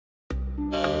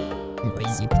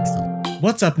Noisy Pixel.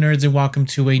 What's up, nerds, and welcome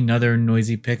to another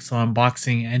Noisy Pixel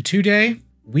unboxing. And today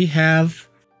we have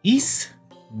Ys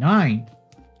 9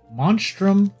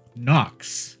 Monstrum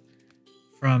Nox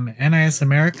from NIS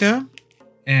America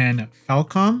and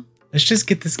Falcom. Let's just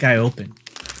get this guy open,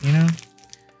 you know?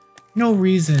 No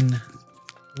reason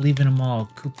leaving them all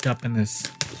cooped up in this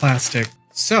plastic.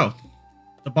 So,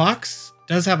 the box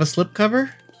does have a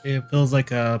slipcover. It feels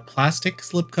like a plastic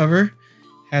slipcover.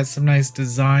 Has some nice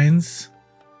designs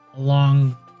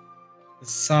along the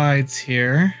sides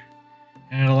here.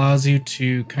 And it allows you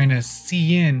to kind of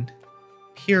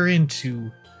peer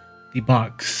into the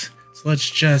box. So let's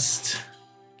just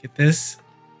get this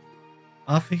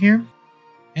off of here.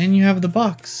 And you have the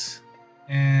box.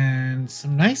 And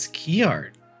some nice key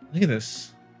art. Look at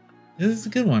this. This is a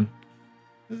good one.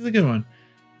 This is a good one.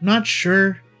 I'm not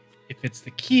sure if it's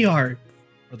the key art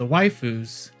or the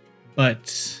waifus,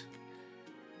 but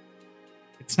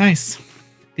it's nice.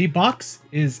 The box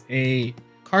is a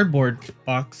cardboard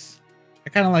box. I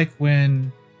kind of like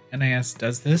when NIS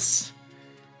does this.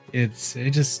 It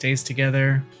just stays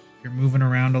together. You're moving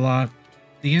around a lot.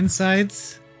 The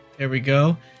insides, there we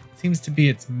go. Seems to be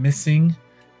it's missing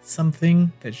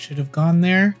something that should have gone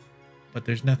there, but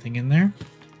there's nothing in there.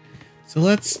 So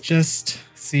let's just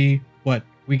see what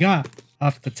we got.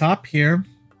 Off the top here,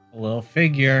 a little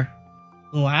figure,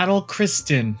 little Adol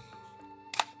Kristen.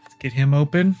 Let's get him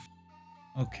open.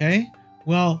 Okay,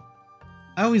 well,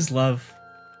 I always love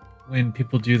when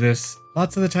people do this.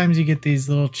 Lots of the times you get these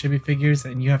little chibi figures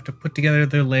and you have to put together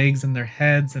their legs and their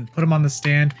heads and put them on the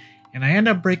stand, and I end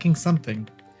up breaking something.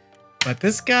 But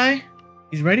this guy,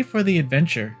 he's ready for the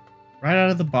adventure. Right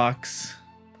out of the box.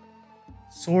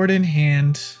 Sword in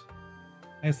hand.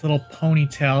 Nice little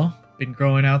ponytail. Been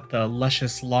growing out the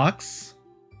luscious locks.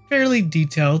 Fairly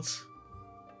detailed.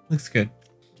 Looks good.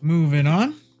 Moving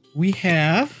on. We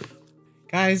have...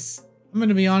 Guys, I'm going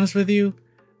to be honest with you.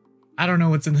 I don't know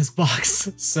what's in this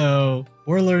box. So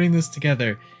we're learning this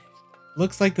together.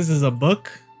 Looks like this is a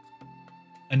book.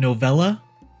 A novella,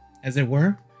 as it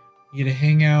were. You get to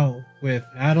hang out with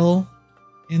Adol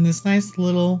in this nice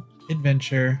little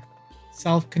adventure.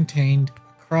 Self-contained.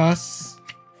 Across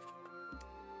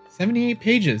 78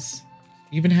 pages.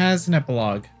 Even has an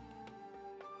epilogue.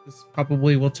 This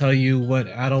probably will tell you what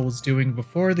Adol was doing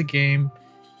before the game,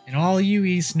 and all you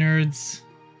Ys nerds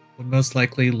would most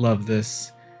likely love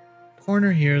this.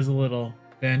 Corner here is a little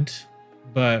bent,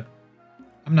 but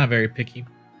I'm not very picky.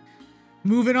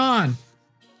 Moving on.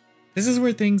 This is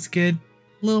where things get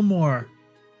a little more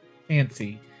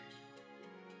fancy.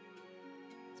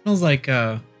 It smells like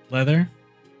leather.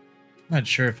 Not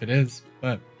sure if it is,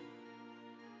 but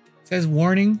it says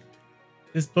warning.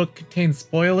 This book contains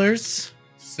spoilers,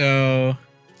 so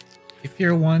if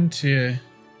you're one to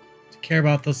care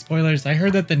about those spoilers, I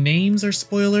heard that the names are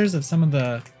spoilers of some of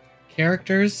the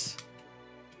characters.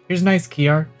 Here's nice key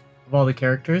art of all the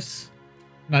characters.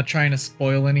 I'm not trying to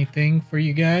spoil anything for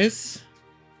you guys.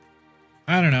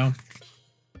 I don't know.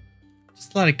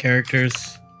 Just a lot of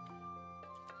characters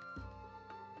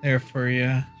there for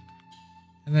you.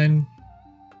 And then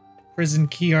prison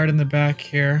key art in the back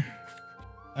here.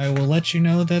 I will let you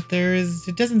know that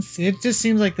it just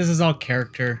seems like this is all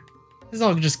character. This is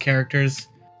all just characters.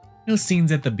 No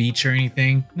scenes at the beach or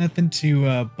anything. Nothing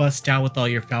to bust out with all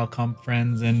your Falcom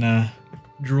friends and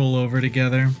drool over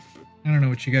together. I don't know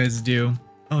what you guys do.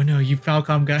 Oh no, you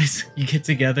Falcom guys, you get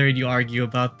together and you argue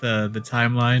about the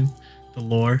timeline, the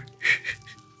lore.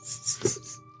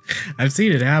 I've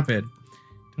seen it happen.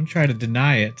 Don't try to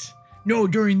deny it. No,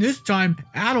 during this time,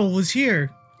 Adol was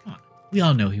here. Come on, we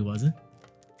all know he wasn't.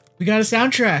 We got a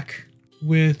soundtrack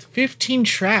with 15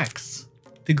 tracks.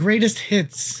 The greatest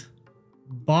hits.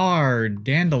 Bar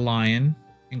Dandelion,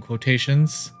 in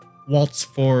quotations. Waltz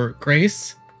for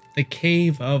Grace. The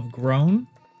Cave of Groan.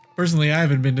 Personally, I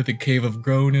haven't been to the Cave of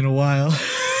Groan in a while.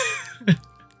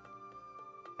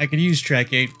 I could use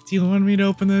track 8. Do you want me to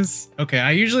open this? Okay, I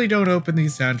usually don't open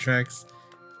these soundtracks.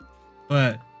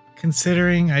 But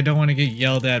considering I don't want to get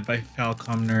yelled at by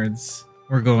Falcom nerds,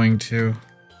 we're going to.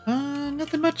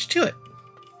 Nothing much to it.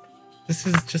 This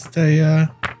is just a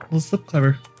little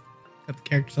slipcover. Got the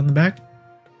characters on the back.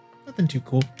 Nothing too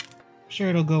cool. I'm sure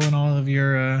it'll go in all of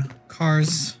your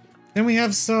cars. Then we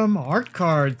have some art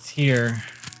cards here.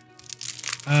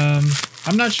 I'm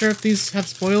not sure if these have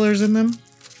spoilers in them,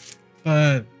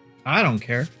 but I don't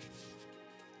care.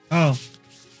 Oh,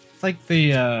 it's like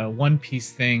the One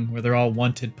Piece thing where they're all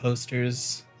wanted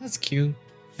posters. That's cute.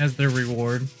 As their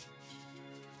reward.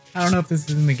 I don't know if this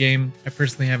is in the game. I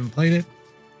personally haven't played it.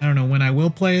 I don't know when I will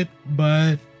play it,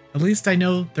 but at least I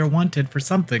know they're wanted for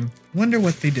something. Wonder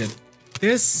what they did.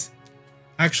 This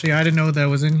Actually, I didn't know that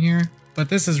was in here, but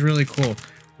this is really cool.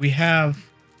 We have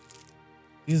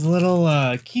these little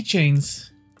keychains.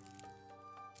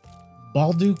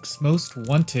 Balduke's Most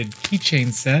Wanted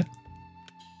keychain set.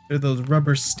 They're those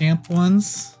rubber stamp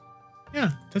ones.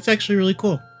 Yeah, that's actually really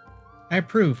cool. I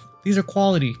approve. These are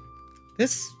quality.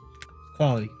 This is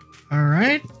quality. All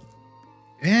right.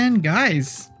 And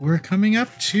guys, we're coming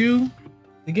up to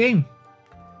the game.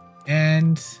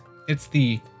 And it's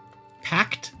the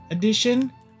Packed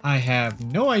Edition. I have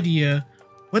no idea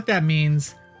what that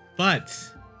means, but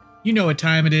you know what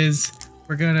time it is.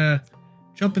 We're gonna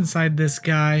jump inside this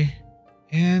guy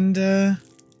and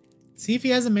see if he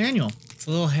has a manual. It's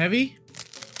a little heavy.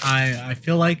 I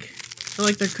feel like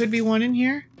there could be one in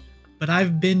here, but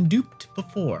I've been duped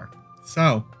before.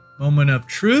 So, moment of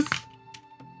truth.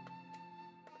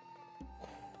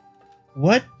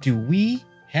 What do we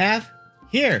have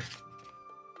here?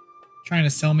 Trying to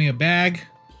sell me a bag.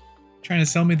 Trying to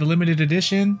sell me the limited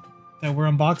edition that we're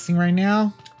unboxing right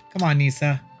now. Come on,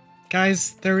 Nisa.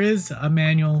 Guys, there is a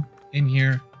manual in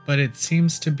here, but it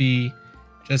seems to be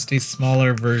just a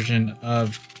smaller version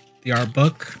of the art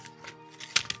book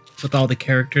with all the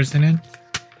characters in it.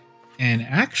 And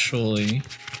actually,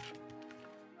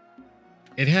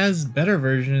 it has better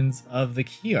versions of the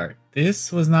key art.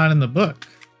 This was not in the book.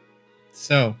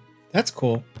 So, that's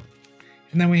cool.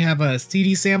 And then we have a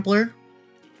CD sampler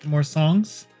for more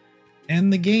songs.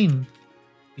 And the game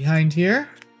behind here.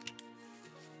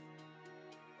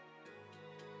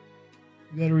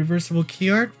 We got a reversible key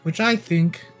art, which I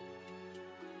think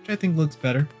looks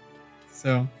better.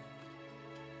 So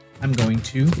I'm going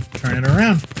to turn it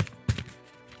around.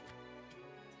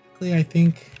 I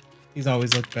think these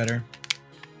always look better.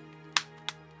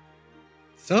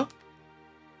 So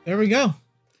there we go.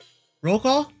 Roll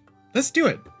call. Let's do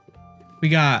it. We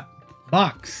got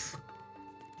box.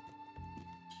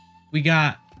 We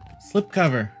got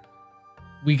slipcover.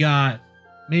 We got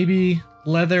maybe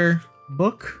leather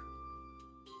book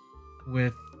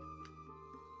with...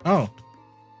 Oh,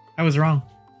 I was wrong.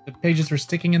 The pages were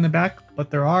sticking in the back,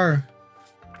 but there are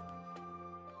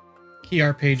key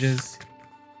art pages.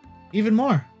 Even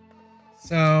more.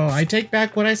 So I take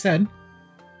back what I said.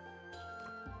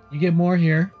 You get more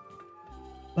here.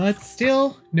 But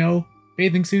still, no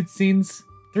bathing suit scenes.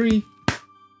 3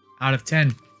 out of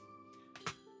 10.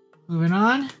 Moving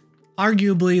on.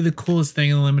 Arguably the coolest thing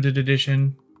in the limited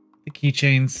edition. The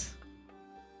keychains.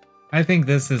 I think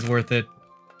this is worth it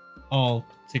all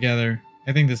together.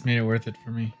 I think this made it worth it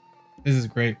for me. This is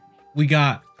great. We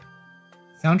got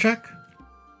soundtrack.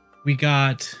 We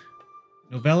got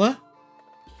novella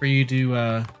for you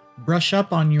to brush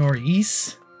up on your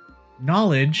Ys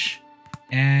knowledge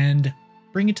and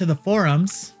bring it to the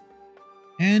forums.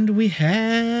 And we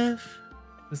have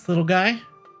this little guy.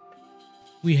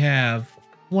 We have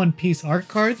One Piece art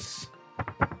cards.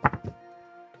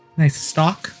 Nice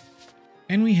stock.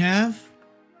 And we have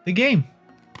the game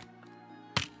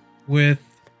with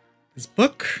this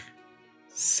book,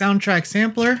 soundtrack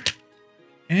sampler,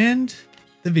 and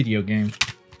the video game.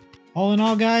 All in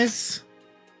all, guys,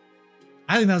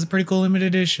 I think that was a pretty cool limited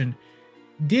edition.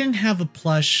 Didn't have a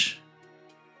plush,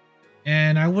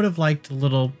 and I would have liked a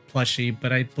little plushie,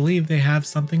 but I believe they have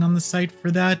something on the site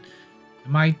for that. I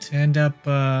might end up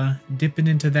dipping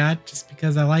into that just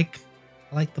because I like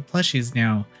the plushies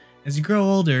now. As you grow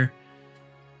older,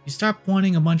 you stop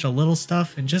wanting a bunch of little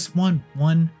stuff and just want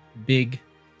one big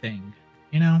thing,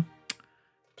 you know?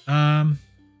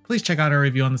 Please check out our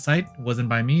review on the site. It wasn't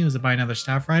by me, it was by another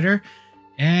staff writer.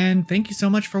 And thank you so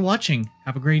much for watching.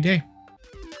 Have a great day.